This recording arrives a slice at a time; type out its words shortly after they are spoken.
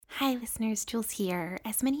Hi, listeners. Jules here.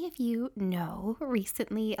 As many of you know,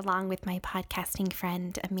 recently, along with my podcasting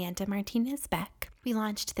friend Amanda Martinez Beck, we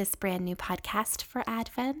launched this brand new podcast for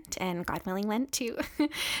Advent and God willing Lent too,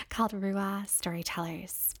 called Ruah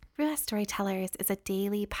Storytellers. Ruah Storytellers is a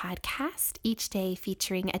daily podcast, each day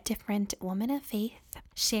featuring a different woman of faith,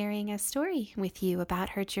 sharing a story with you about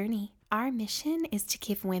her journey. Our mission is to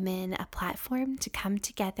give women a platform to come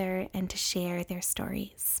together and to share their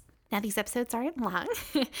stories. Now, these episodes aren't long,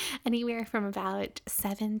 anywhere from about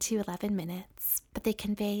 7 to 11 minutes, but they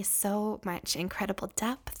convey so much incredible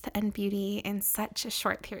depth and beauty in such a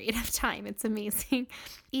short period of time. It's amazing.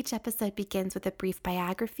 Each episode begins with a brief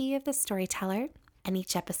biography of the storyteller, and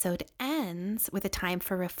each episode ends with a time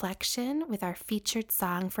for reflection with our featured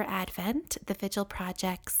song for Advent, The Vigil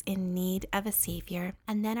Project's In Need of a Savior,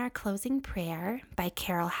 and then our closing prayer by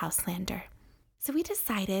Carol Houselander. So we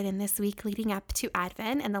decided in this week leading up to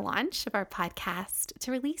Advent and the launch of our podcast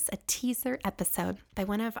to release a teaser episode by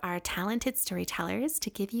one of our talented storytellers to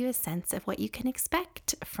give you a sense of what you can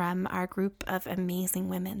expect from our group of amazing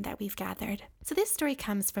women that we've gathered. So this story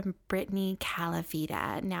comes from Brittany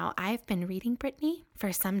Calavita. Now, I've been reading Brittany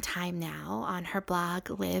for some time now on her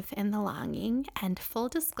blog, Live in the Longing. And full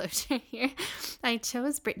disclosure here, I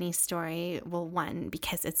chose Brittany's story, well, one,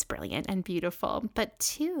 because it's brilliant and beautiful, but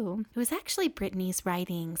two, it was actually Brittany's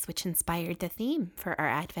writings which inspired the theme for our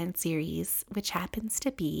Advent series, which happens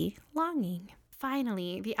to be longing.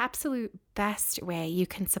 Finally, the absolute best way you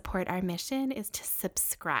can support our mission is to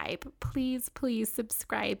subscribe. Please, please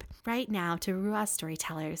subscribe right now to Ruah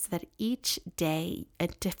Storytellers so that each day a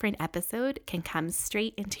different episode can come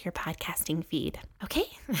straight into your podcasting feed. Okay?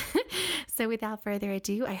 So without further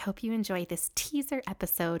ado, I hope you enjoy this teaser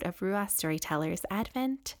episode of Ruah Storytellers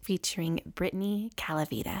Advent featuring Brittany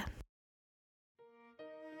Calavita.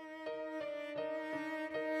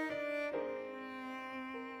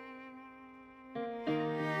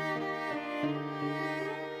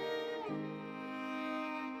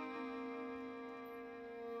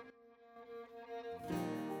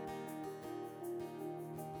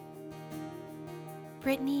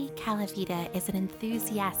 Brittany Calavita is an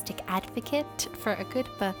enthusiastic advocate for a good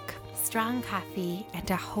book, strong coffee, and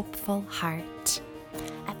a hopeful heart.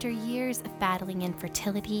 After years of battling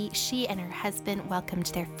infertility, she and her husband welcomed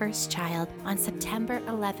their first child on September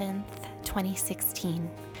 11th, 2016.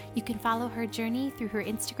 You can follow her journey through her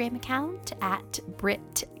Instagram account at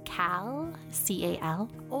BritCal, C-A-L,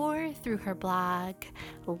 or through her blog,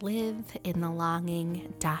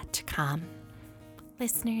 liveinthelonging.com.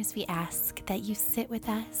 Listeners, we ask that you sit with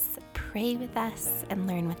us, pray with us, and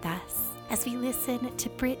learn with us as we listen to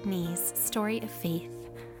Brittany's story of faith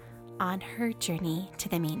on her journey to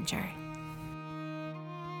the manger.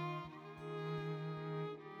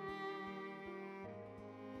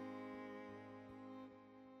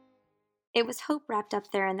 It was hope wrapped up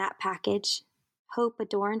there in that package, hope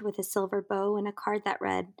adorned with a silver bow and a card that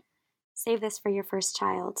read, "Save this for your first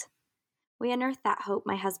child." We unearthed that hope,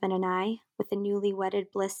 my husband and I, with the newly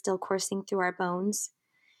wedded bliss still coursing through our bones.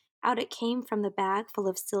 Out it came from the bag full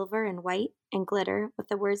of silver and white and glitter with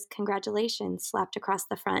the words "Congratulations" slapped across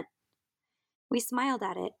the front. We smiled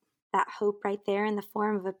at it, that hope right there in the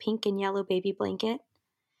form of a pink and yellow baby blanket.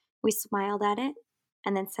 We smiled at it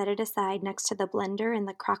and then set it aside next to the blender and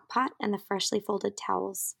the crock pot and the freshly folded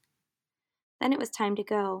towels. Then it was time to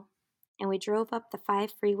go, and we drove up the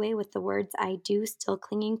 5 freeway with the words "I do" still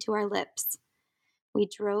clinging to our lips. We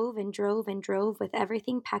drove and drove and drove with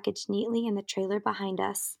everything packaged neatly in the trailer behind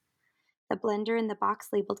us. The blender in the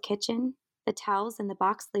box labeled kitchen, the towels in the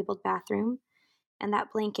box labeled bathroom, and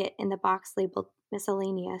that blanket in the box labeled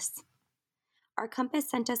miscellaneous. Our compass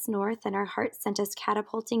sent us north and our hearts sent us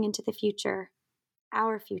catapulting into the future,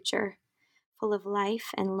 our future, full of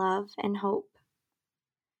life and love and hope.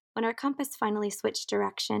 When our compass finally switched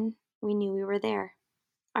direction, we knew we were there,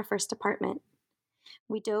 our first apartment.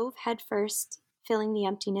 We dove head first, filling the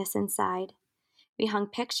emptiness inside. We hung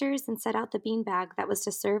pictures and set out the beanbag that was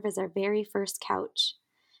to serve as our very first couch.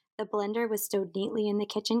 The blender was stowed neatly in the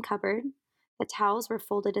kitchen cupboard, the towels were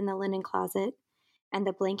folded in the linen closet, and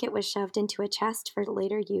the blanket was shoved into a chest for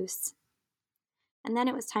later use. And then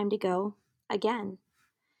it was time to go, again.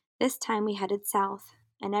 This time we headed south,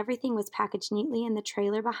 and everything was packaged neatly in the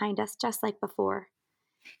trailer behind us just like before.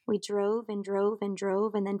 We drove and drove and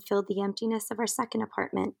drove and then filled the emptiness of our second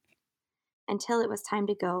apartment until it was time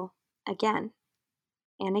to go again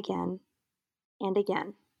and again and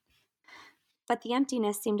again. But the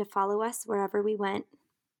emptiness seemed to follow us wherever we went,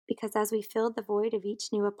 because as we filled the void of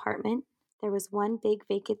each new apartment, there was one big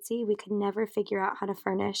vacancy we could never figure out how to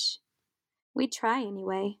furnish. We'd try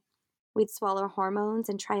anyway. We'd swallow hormones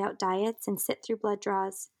and try out diets and sit through blood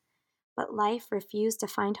draws. But life refused to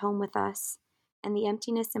find home with us, and the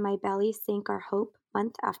emptiness in my belly sank our hope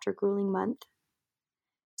month after grueling month.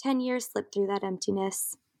 10 years slipped through that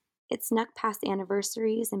emptiness. It snuck past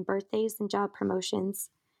anniversaries and birthdays and job promotions.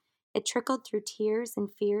 It trickled through tears and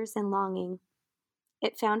fears and longing.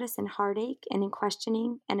 It found us in heartache and in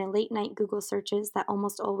questioning and in late-night Google searches that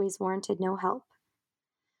almost always warranted no help.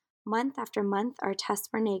 Month after month, our tests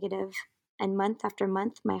were negative, and month after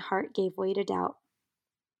month, my heart gave way to doubt.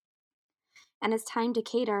 And as time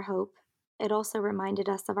decayed our hope, it also reminded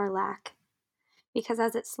us of our lack. Because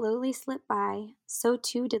as it slowly slipped by, so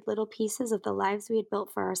too did little pieces of the lives we had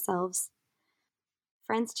built for ourselves.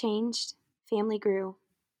 Friends changed, family grew.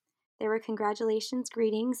 There were congratulations,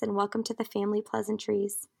 greetings, and welcome to the family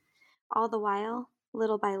pleasantries. All the while,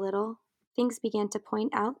 little by little, things began to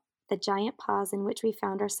point out the giant pause in which we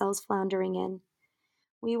found ourselves floundering in.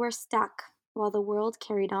 We were stuck while the world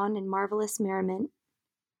carried on in marvelous merriment.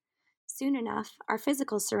 Soon enough, our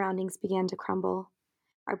physical surroundings began to crumble.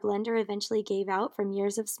 Our blender eventually gave out from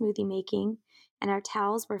years of smoothie making, and our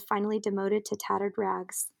towels were finally demoted to tattered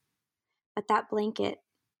rags. But that blanket,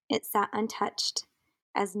 it sat untouched,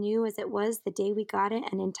 as new as it was the day we got it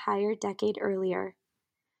an entire decade earlier.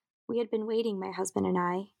 We had been waiting, my husband and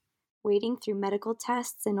I, waiting through medical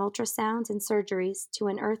tests and ultrasounds and surgeries to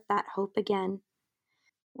unearth that hope again.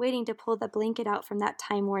 Waiting to pull the blanket out from that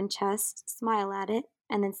time-worn chest, smile at it,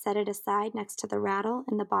 and then set it aside next to the rattle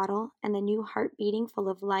in the bottle and the new heart beating full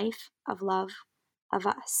of life, of love, of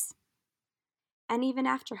us. And even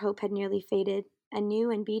after hope had nearly faded, a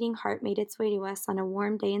new and beating heart made its way to us on a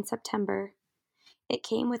warm day in September. It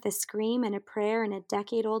came with a scream and a prayer and a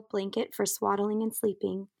decade-old blanket for swaddling and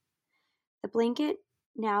sleeping. The blanket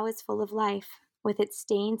now is full of life, with its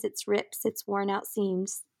stains, its rips, its worn-out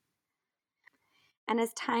seams. And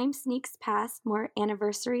as time sneaks past more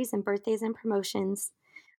anniversaries and birthdays and promotions,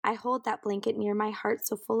 I hold that blanket near my heart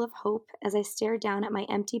so full of hope as I stare down at my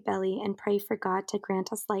empty belly and pray for God to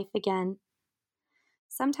grant us life again.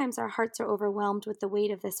 Sometimes our hearts are overwhelmed with the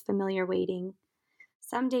weight of this familiar waiting.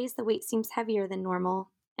 Some days the weight seems heavier than normal,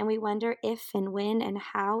 and we wonder if and when and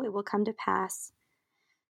how it will come to pass.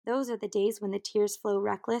 Those are the days when the tears flow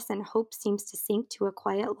reckless and hope seems to sink to a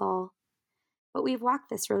quiet lull. But we've walked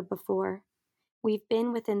this road before. We've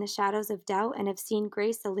been within the shadows of doubt and have seen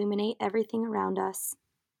grace illuminate everything around us.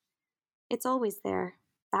 It's always there,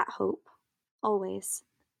 that hope. Always.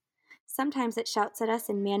 Sometimes it shouts at us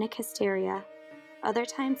in manic hysteria. Other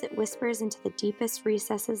times it whispers into the deepest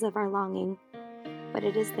recesses of our longing. But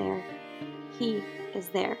it is there. He is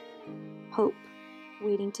there. Hope,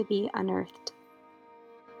 waiting to be unearthed.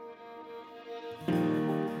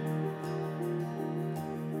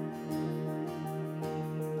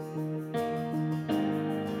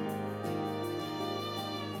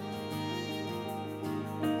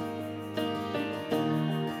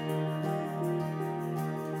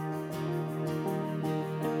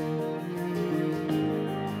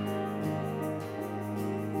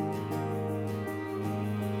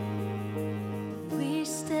 We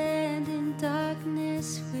stand in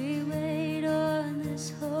darkness, we wait on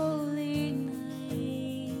this holy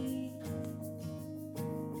night.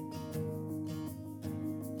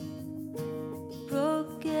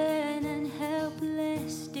 Broken and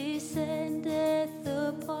helpless, descendeth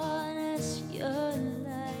upon us your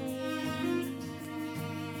light.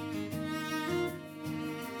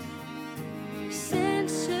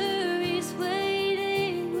 Centuries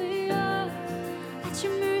waiting, we are at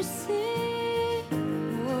your mercy.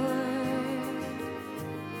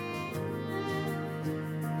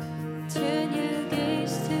 Turn your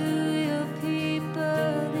gaze to your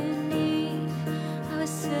people in need, our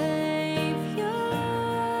Savior.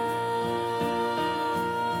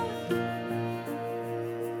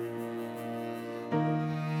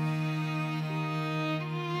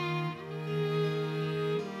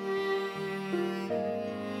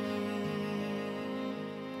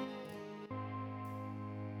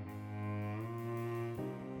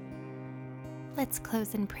 Let's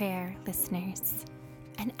close in prayer, listeners.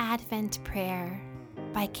 An Advent Prayer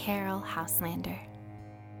by Carol Houselander.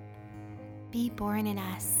 Be born in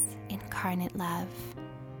us, incarnate love.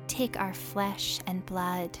 Take our flesh and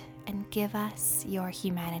blood and give us your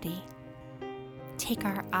humanity. Take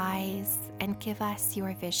our eyes and give us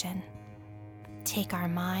your vision. Take our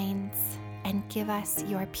minds and give us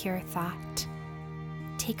your pure thought.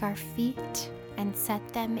 Take our feet and set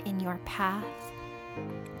them in your path.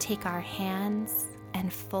 Take our hands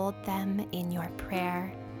and fold them in your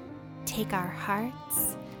prayer. Take our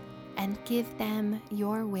hearts and give them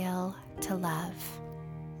your will to love.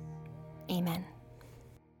 Amen.